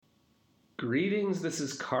Greetings, this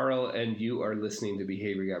is Carl, and you are listening to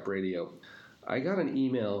Behavior Gap Radio. I got an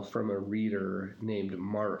email from a reader named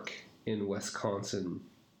Mark in Wisconsin.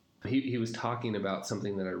 He was talking about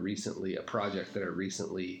something that a project that I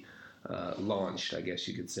recently launched, I guess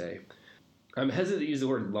you could say. I'm hesitant to use the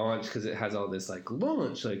word launch because it has all this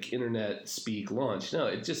launch, like internet speak launch. No,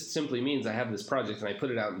 it just simply means I have this project and I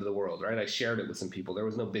put it out into the world, right? I shared it with some people. There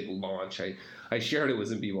was no big launch. I shared it with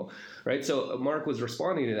some people, right? So Mark was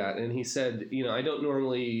responding to that and he said, I don't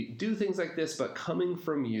normally do things like this, but coming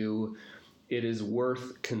from you, it is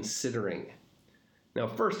worth considering. Now,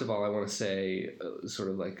 first of all, I want to say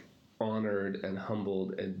honored and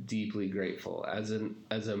humbled and deeply grateful as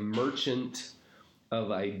a merchant of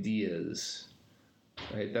ideas,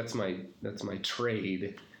 right? That's my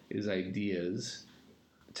trade, is ideas.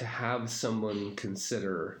 To have someone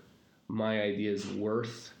consider my ideas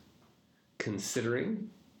worth considering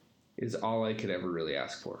is all I could ever really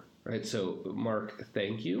ask for, right? So, Mark,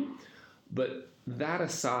 thank you. But that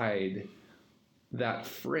aside, that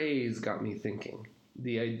phrase got me thinking.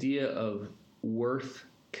 The idea of worth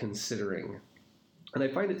considering. And I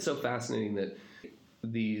find it so fascinating that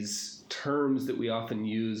these terms that we often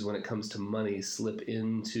use when it comes to money slip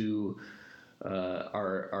into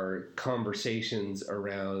our conversations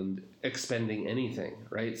around expending anything,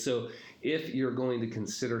 right? So if you're going to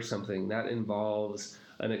consider something, that involves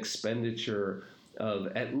an expenditure of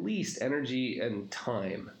at least energy and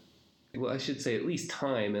time. Well, I should say at least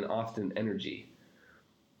time and often energy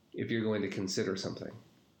if you're going to consider something.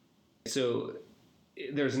 So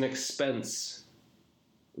there's an expense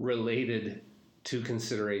related to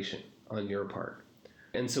consideration on your part.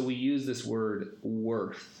 And so we use this word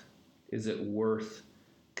worth. Is it worth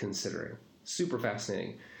considering? Super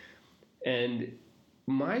fascinating. And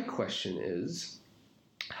my question is,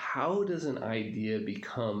 how does an idea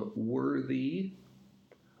become worthy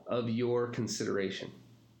of your consideration?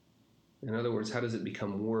 In other words, how does it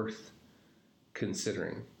become worth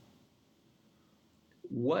considering?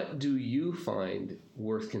 What do you find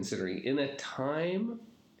worth considering in a time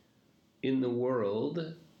in the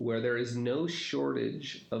world where there is no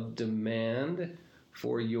shortage of demand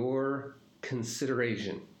for your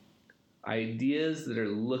consideration? Ideas that are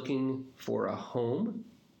looking for a home,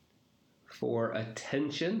 for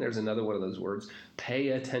attention. There's another one of those words. Pay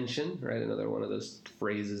attention, right? Another one of those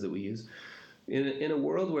phrases that we use. In a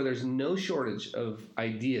world where there's no shortage of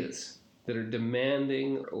ideas that are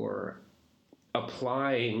demanding or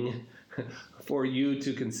applying for you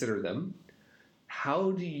to consider them,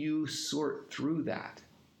 how do you sort through that?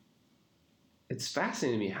 It's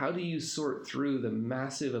fascinating to me. How do you sort through the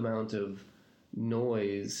massive amount of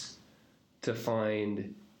noise to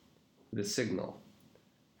find the signal?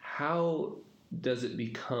 How does an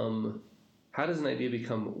idea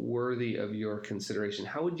become worthy of your consideration?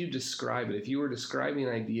 How would you describe it? If you were describing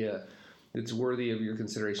an idea that's worthy of your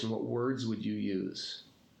consideration, what words would you use?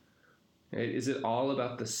 Is it all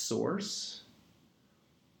about the source?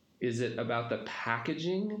 Is it about the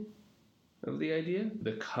packaging of the idea?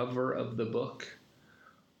 The cover of the book?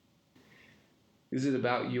 Is it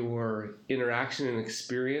about your interaction and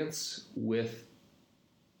experience with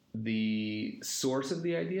the source of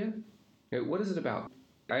the idea? What is it about?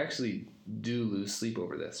 I actually do lose sleep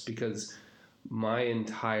over this because my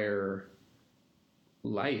entire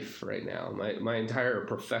life right now, my entire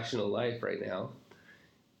professional life right now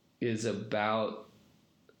is about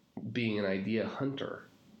being an idea hunter,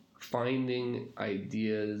 finding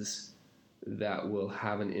ideas that will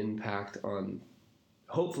have an impact on,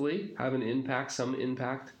 hopefully have an impact, some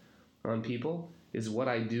impact on people, is what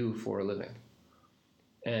I do for a living.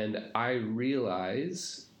 And I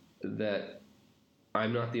realize that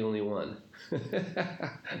I'm not the only one,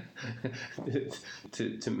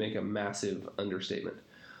 to make a massive understatement.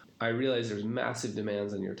 I realize there's massive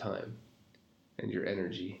demands on your time and your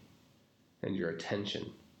energy and your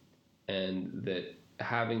attention, and that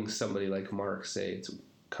having somebody like Mark say it's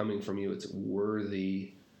coming from you,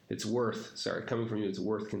 coming from you, it's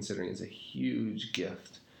worth considering, is a huge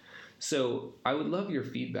gift. So I would love your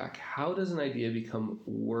feedback. How does an idea become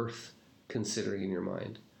worth considering in your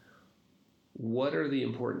mind? What are the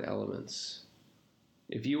important elements?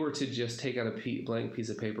 If you were to just take out a blank piece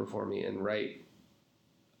of paper for me and write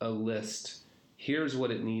a list, here's what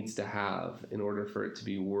it needs to have in order for it to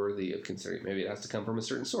be worthy of considering. Maybe it has to come from a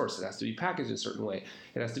certain source. It has to be packaged a certain way.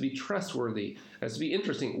 It has to be trustworthy. It has to be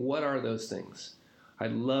interesting. What are those things?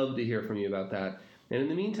 I'd love to hear from you about that. And in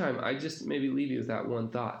the meantime, I just maybe leave you with that one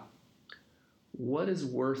thought. What is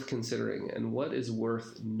worth considering and what is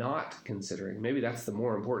worth not considering? Maybe that's the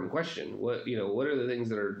more important question. What are the things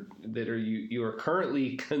that are you are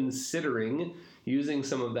currently considering, using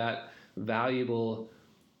some of that valuable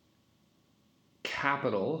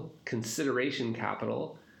capital, consideration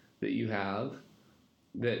capital that you have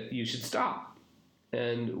that you should stop?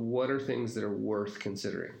 And what are things that are worth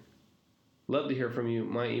considering? Love to hear from you.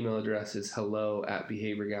 My email address is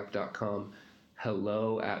hello@behaviorgap.com.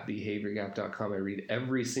 hello@behaviorgap.com. I read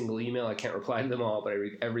every single email. I can't reply to them all, but I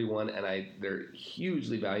read every one, and they're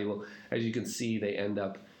hugely valuable. As you can see, they end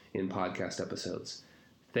up in podcast episodes.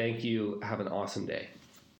 Thank you. Have an awesome day.